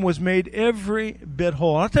woman was made every bit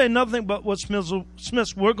whole. I'll tell you another thing about what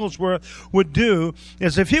Smith Wigglesworth would do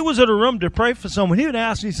is if he was in a room to pray for someone, he would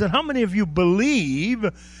ask, he said, how many of you believe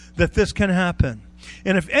that this can happen?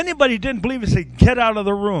 And if anybody didn't believe, he'd say, get out of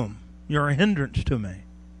the room. You're a hindrance to me.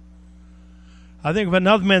 I think of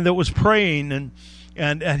another man that was praying,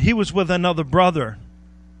 and he was with another brother.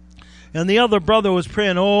 And the other brother was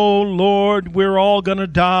praying, oh, Lord, we're all going to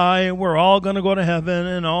die, and we're all going to go to heaven,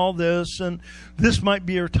 and all this, and this might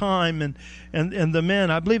be your time. And the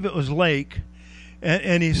man, I believe it was Lake,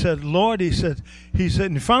 and he said, Lord, he said,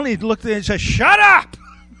 and finally he looked at him and said, shut up!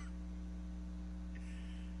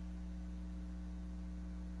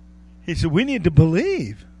 He said, we need to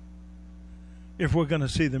believe. if we're going to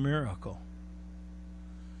see the miracle.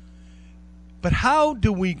 But how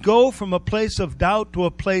do we go from a place of doubt to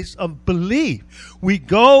a place of belief? We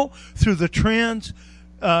go through the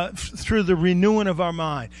through the renewing of our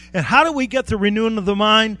mind. And how do we get the renewing of the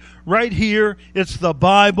mind? Right here, it's the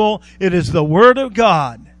Bible. It is the Word of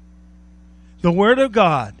God. The Word of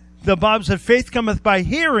God. The Bible said, faith cometh by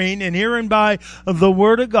hearing, and hearing by the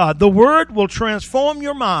Word of God. The Word will transform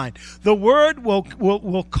your mind. The Word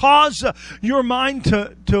will cause your mind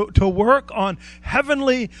to work on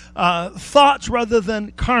heavenly thoughts rather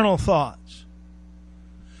than carnal thoughts.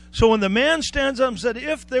 So when the man stands up and said,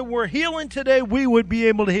 if there were healing today, we would be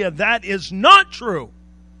able to hear. That is not true.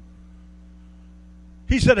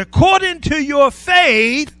 He said, according to your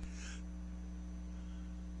faith,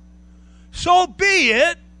 so be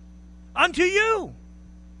it unto you.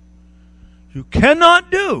 You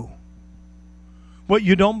cannot do what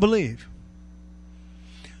you don't believe.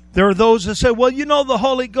 There are those that say, well, you know, the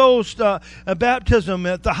Holy Ghost baptism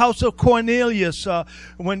at the house of Cornelius,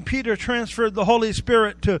 when Peter transferred the Holy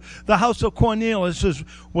Spirit to the house of Cornelius,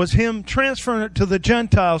 was him transferring it to the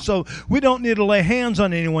Gentiles. So we don't need to lay hands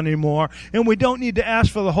on anyone anymore, and we don't need to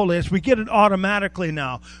ask for the Holy Ghost. We get it automatically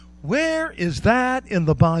now. Where is that in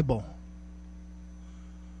the Bible?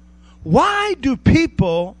 Why do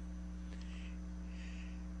people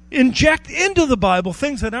inject into the Bible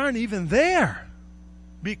things that aren't even there?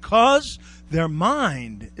 Because their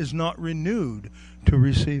mind is not renewed to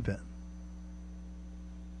receive it.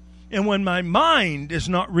 And when my mind is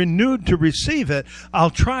not renewed to receive it,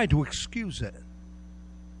 I'll try to excuse it.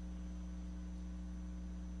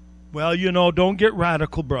 Well, you know, don't get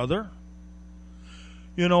radical, brother.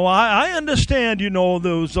 You know, I understand, you know,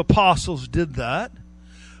 those apostles did that.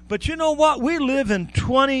 But you know what? We live in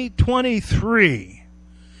 2023.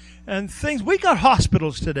 And we got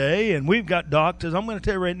hospitals today, and we've got doctors. I'm going to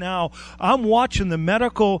tell you right now, I'm watching the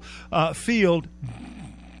medical field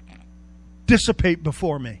dissipate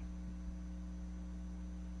before me.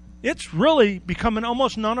 It's really becoming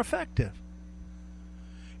almost non-effective.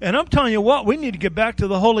 And I'm telling you what, we need to get back to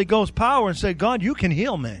the Holy Ghost power and say, God, you can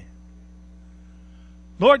heal me.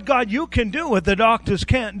 Lord God, you can do what the doctors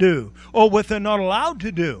can't do, or what they're not allowed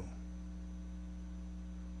to do.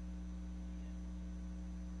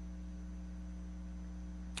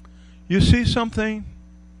 You see something?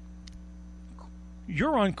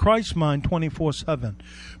 You're on Christ's mind 24/7.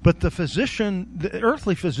 But the physician, the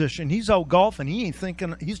earthly physician, he's out golfing.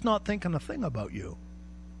 He's not thinking a thing about you.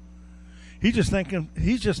 He's just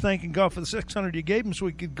thanking God for the 600 you gave him so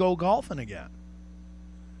he could go golfing again.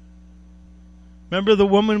 Remember the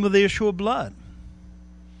woman with the issue of blood?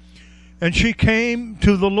 And she came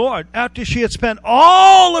to the Lord after she had spent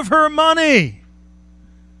all of her money.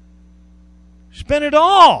 Spent it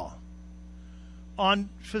all on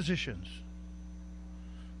physicians.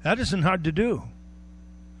 That isn't hard to do.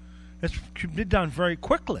 It can be done very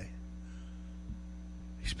quickly.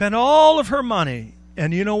 She spent all of her money.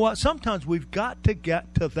 And you know what? Sometimes we've got to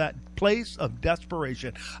get to that place of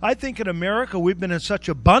desperation. I think in America we've been in such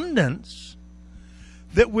abundance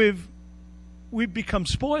that we've become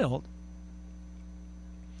spoiled.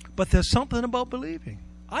 But there's something about believing.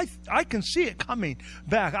 I can see it coming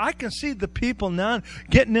back. I can see the people now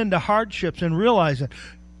getting into hardships and realizing,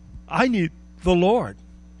 I need the Lord.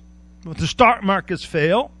 When the stock markets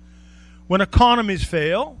fail, when economies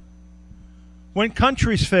fail, when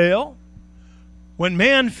countries fail, when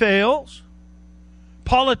man fails,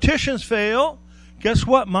 politicians fail, guess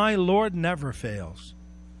what? My Lord never fails.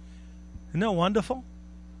 Isn't that wonderful?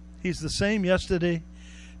 He's the same yesterday,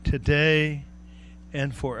 today,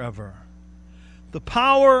 and forever. The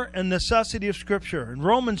power and necessity of Scripture. In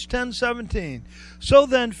Romans 10:17. So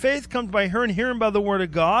then, faith comes by hearing, hearing by the Word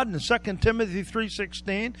of God. And in 2 Timothy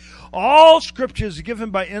 3:16. All Scripture is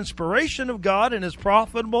given by inspiration of God and is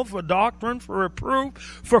profitable for doctrine, for reproof,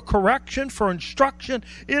 for correction, for instruction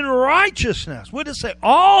in righteousness. What does it say?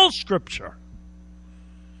 All Scripture.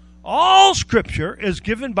 All Scripture is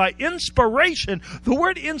given by inspiration. The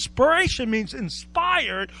word inspiration means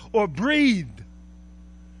inspired or breathed.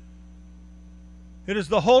 It is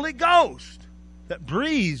the Holy Ghost that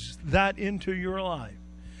breathes that into your life.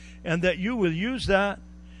 And that you will use that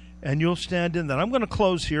and you'll stand in that. I'm going to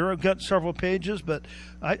close here. I've got several pages, but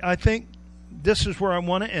I think this is where I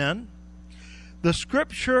want to end. The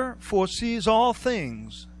Scripture foresees all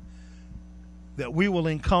things that we will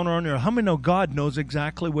encounter on earth. How many know God knows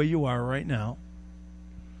exactly where you are right now?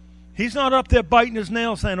 He's not up there biting his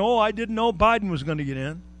nails saying, oh, I didn't know Biden was going to get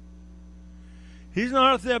in. He's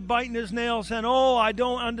not up there biting his nails saying, oh, I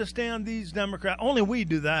don't understand these Democrats. Only we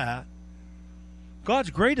do that. God's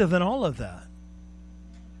greater than all of that.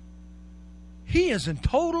 He is in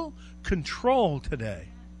total control today.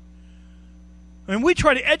 And we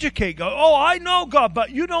try to educate God. Oh, I know God, but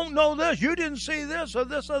you don't know this. You didn't see this or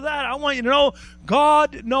that. I want you to know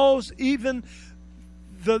God knows even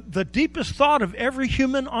the deepest thought of every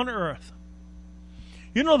human on earth.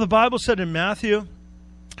 You know, the Bible said in Matthew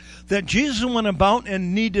that Jesus went about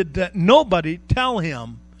and needed that nobody tell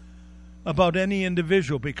him about any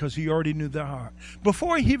individual because he already knew their heart.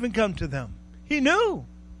 Before he even come to them, he knew.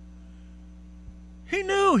 He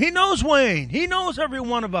knew. He knows Wayne. He knows every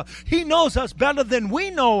one of us. He knows us better than we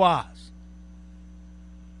know us.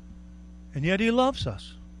 And yet he loves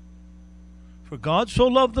us. For God so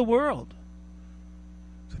loved the world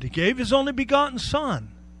that he gave his only begotten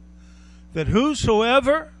Son, that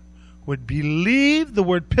whosoever would believe, the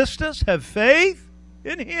word pistis, have faith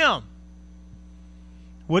in him,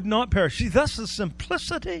 would not perish. See, that's the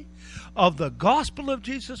simplicity of the gospel of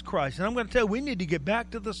Jesus Christ. And I'm going to tell you, we need to get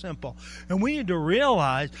back to the simple. And we need to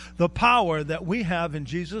realize the power that we have in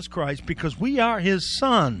Jesus Christ because we are his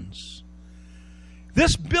sons.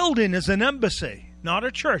 This building is an embassy, not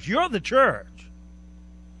a church. You're the church.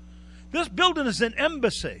 This building is an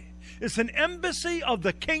embassy. It's an embassy of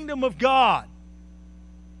the kingdom of God.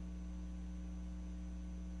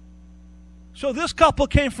 So this couple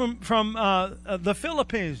came from the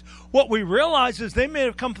Philippines. What we realize is they may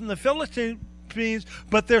have come from the Philippines,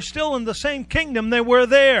 but they're still in the same kingdom they were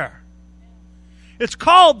there. It's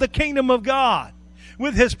called the kingdom of God.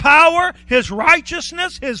 With his power, his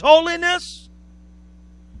righteousness, his holiness.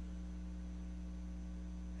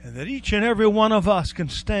 And that each and every one of us can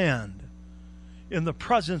stand in the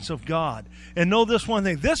presence of God. And know this one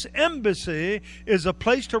thing. This embassy is a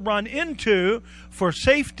place to run into for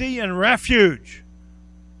safety and refuge.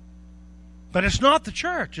 But it's not the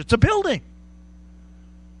church. It's a building.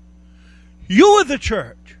 You are the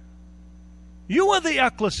church. You are the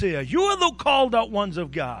ecclesia. You are the called out ones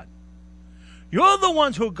of God. You're the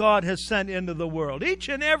ones who God has sent into the world. Each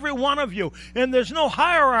and every one of you. And there's no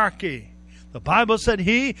hierarchy. The Bible said,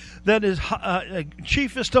 he that is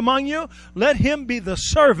chiefest among you, let him be the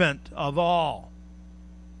servant of all.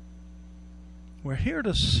 We're here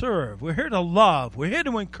to serve. We're here to love. We're here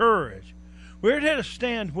to encourage. We're here to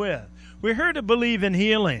stand with. We're here to believe in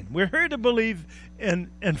healing. We're here to believe in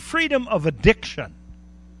freedom of addiction.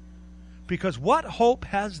 Because what hope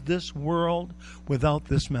has this world without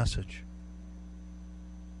this message?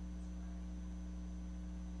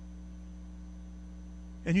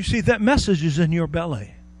 And you see, that message is in your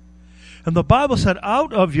belly. And the Bible said,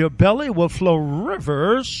 out of your belly will flow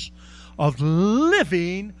rivers of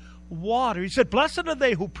living water. He said, blessed are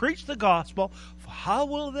they who preach the gospel, for how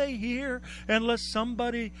will they hear unless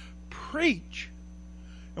somebody preach?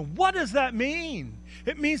 And what does that mean?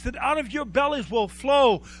 It means that out of your bellies will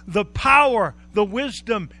flow the power, the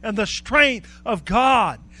wisdom, and the strength of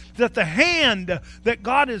God. That the hand that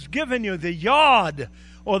God has given you, the yod,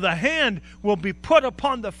 or the hand will be put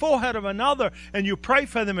upon the forehead of another, and you pray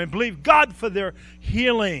for them and believe God for their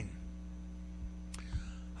healing.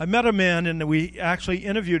 I met a man, and we actually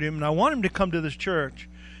interviewed him, and I want him to come to this church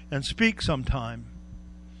and speak sometime.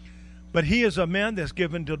 But he is a man that's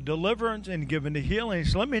given to deliverance and given to healing.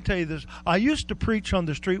 So let me tell you this. I used to preach on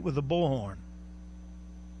the street with a bullhorn.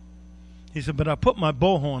 He said, but I put my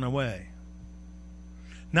bullhorn away.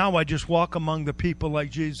 Now I just walk among the people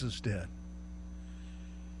like Jesus did.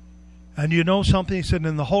 And you know something? He said,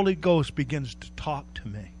 and the Holy Ghost begins to talk to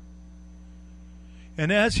me.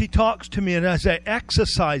 And as he talks to me, and as I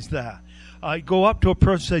exercise that, I go up to a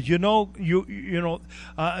person and say,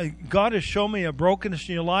 God has shown me a brokenness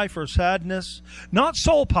in your life or sadness. Not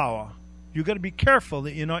soul power. You've got to be careful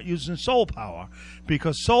that you're not using soul power,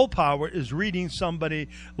 because soul power is reading somebody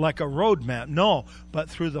like a roadmap. No, but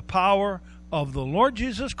through the power of the Lord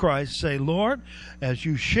Jesus Christ, say, Lord, as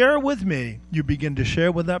you share with me, you begin to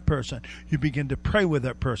share with that person. You begin to pray with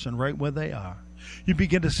that person right where they are. You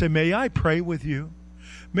begin to say, may I pray with you?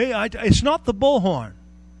 May I? It's not the bullhorn.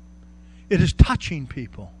 It is touching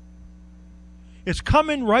people. It's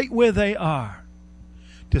coming right where they are.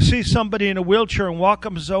 To see somebody in a wheelchair and walk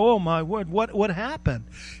up and say, oh my word, what happened?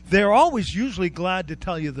 They're always usually glad to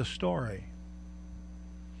tell you the story.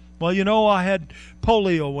 Well, I had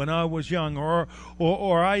polio when I was young,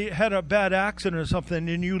 or I had a bad accident or something,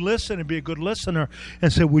 and you listen and be a good listener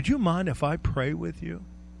and say, would you mind if I pray with you?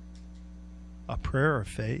 A prayer of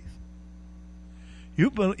faith.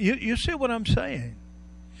 You see what I'm saying?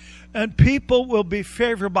 And people will be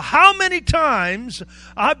favorable. How many times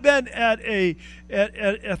I've been at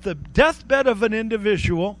the deathbed of an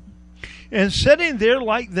individual and sitting there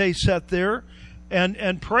like they sat there,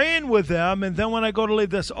 and praying with them. And then when I go to leave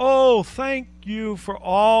this, oh, thank you for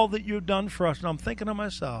all that you've done for us. And I'm thinking to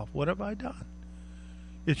myself, what have I done?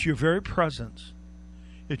 It's your very presence.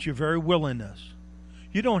 It's your very willingness.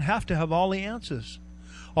 You don't have to have all the answers.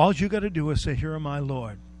 All you got to do is say, here am I,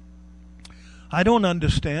 Lord. I don't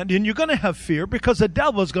understand. And you're going to have fear because the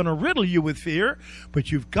devil is going to riddle you with fear. But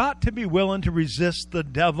you've got to be willing to resist the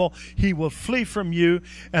devil. He will flee from you.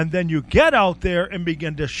 And then you get out there and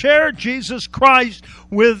begin to share Jesus Christ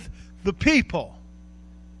with the people.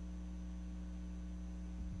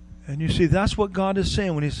 And you see, that's what God is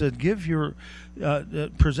saying when He said,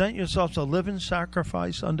 present yourselves a living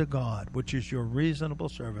sacrifice unto God, which is your reasonable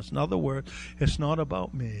service. In other words, it's not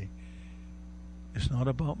about me. It's not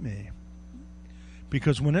about me.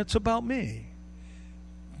 Because when it's about me,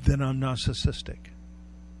 then I'm narcissistic.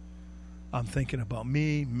 I'm thinking about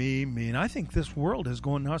me. And I think this world is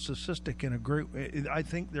going narcissistic in a great way. I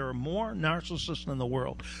think there are more narcissists in the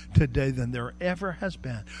world today than there ever has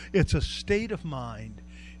been. It's a state of mind.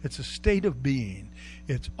 It's a state of being.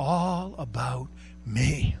 It's all about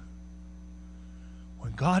me.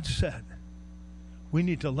 When God said, we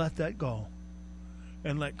need to let that go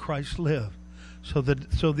and let Christ live. So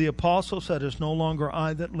the apostle said, it's no longer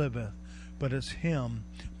I that liveth, but it's Him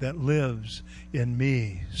that lives in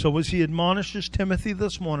me. So as he admonishes Timothy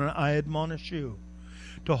this morning, I admonish you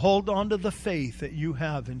to hold on to the faith that you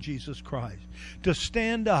have in Jesus Christ, to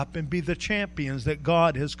stand up and be the champions that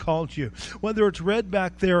God has called you. Whether it's Red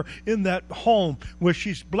back there in that home where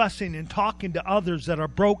she's blessing and talking to others that are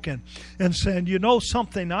broken and saying, you know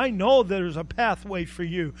something, I know there's a pathway for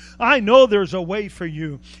you. I know there's a way for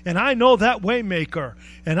you. And I know that way maker.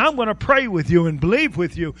 And I'm going to pray with you and believe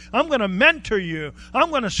with you. I'm going to mentor you.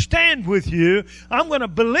 I'm going to stand with you. I'm going to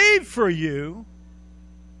believe for you.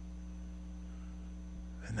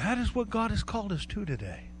 And that is what God has called us to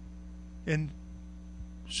today. In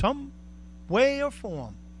some way or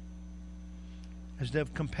form. Is to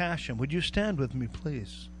have compassion. Would you stand with me,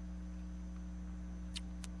 please?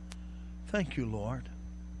 Thank you, Lord.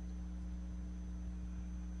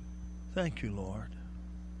 Thank you, Lord.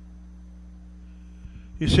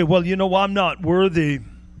 You say, well, you know, I'm not worthy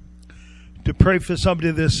to pray for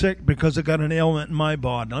somebody that's sick because I got an ailment in my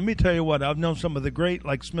body. Let me tell you what, I've known some of the great,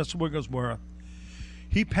 like Smith Wigglesworth.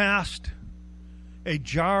 He passed a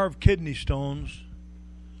jar of kidney stones.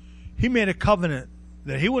 He made a covenant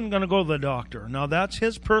that he wasn't going to go to the doctor. Now, that's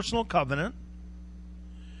his personal covenant.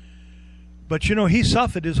 But, you know, he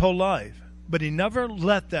suffered his whole life. But he never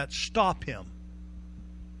let that stop him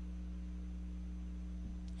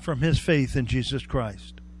from his faith in Jesus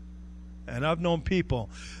Christ. And I've known people,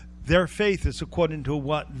 their faith is according to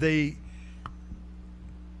what they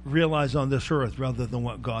realize on this earth rather than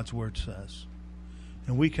what God's Word says.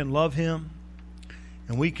 And we can love Him,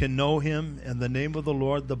 and we can know Him in the name of the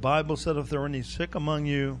Lord. The Bible said, if there are any sick among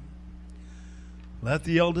you, let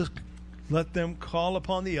them call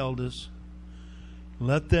upon the elders.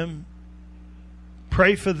 Let them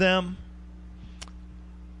pray for them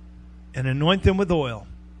and anoint them with oil.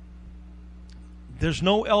 There's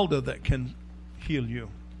no elder that can heal you.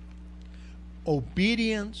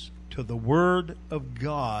 Obedience to the Word of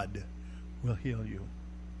God will heal you.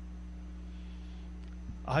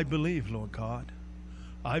 I believe, Lord God.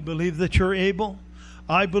 I believe that you're able.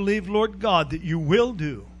 I believe, Lord God, that you will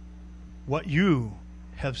do what you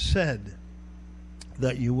have said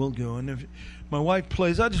that you will do. And if my wife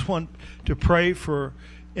plays, I just want to pray for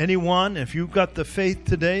anyone. If you've got the faith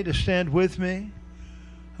today to stand with me,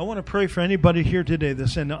 I want to pray for anybody here today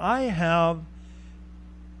that's saying, I have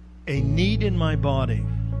a need in my body.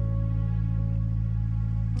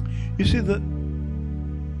 You see,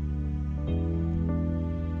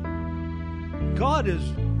 God is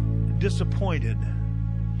disappointed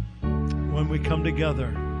when we come together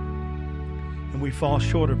and we fall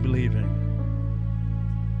short of believing.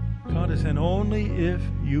 God is saying, only if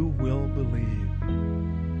you will believe,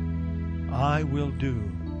 I will do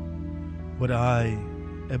what I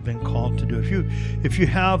have been called to do. If you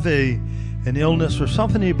have an illness or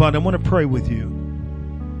something in your body, I want to pray with you.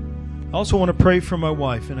 I also want to pray for my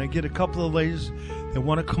wife, and I get a couple of ladies that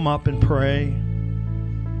want to come up and pray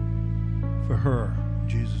for her,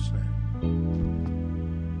 Jesus.